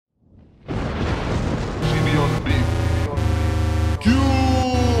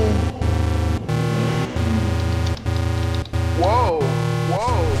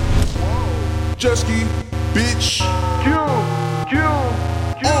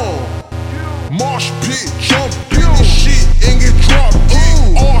Mosh pit, jump in this shit and get drop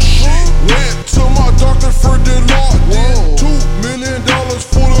kicked. Oh shit, went to my doctor for the law. $2 million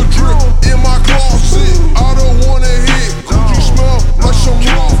full of drip in my closet. I don't wanna hit, coochie smell like some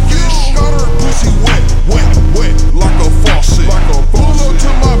raw fish. Got her pussy wet, wet, like a faucet. Pull up to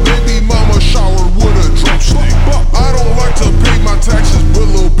my baby mama shower with a drumstick. I don't like to pay my taxes, but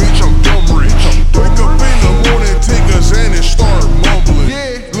little bitch, I'm dumb rich. Wake up in the morning, take a Xan and start mumbling.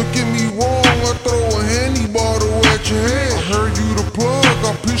 Look at me wrong, I throw a Henny bottle at your head. I heard you the plug,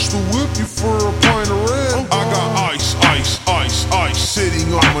 I pistol whip you for a pint of red. I got ice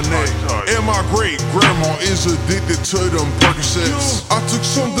sitting on my neck. And my great grandma is addicted to them Percocets.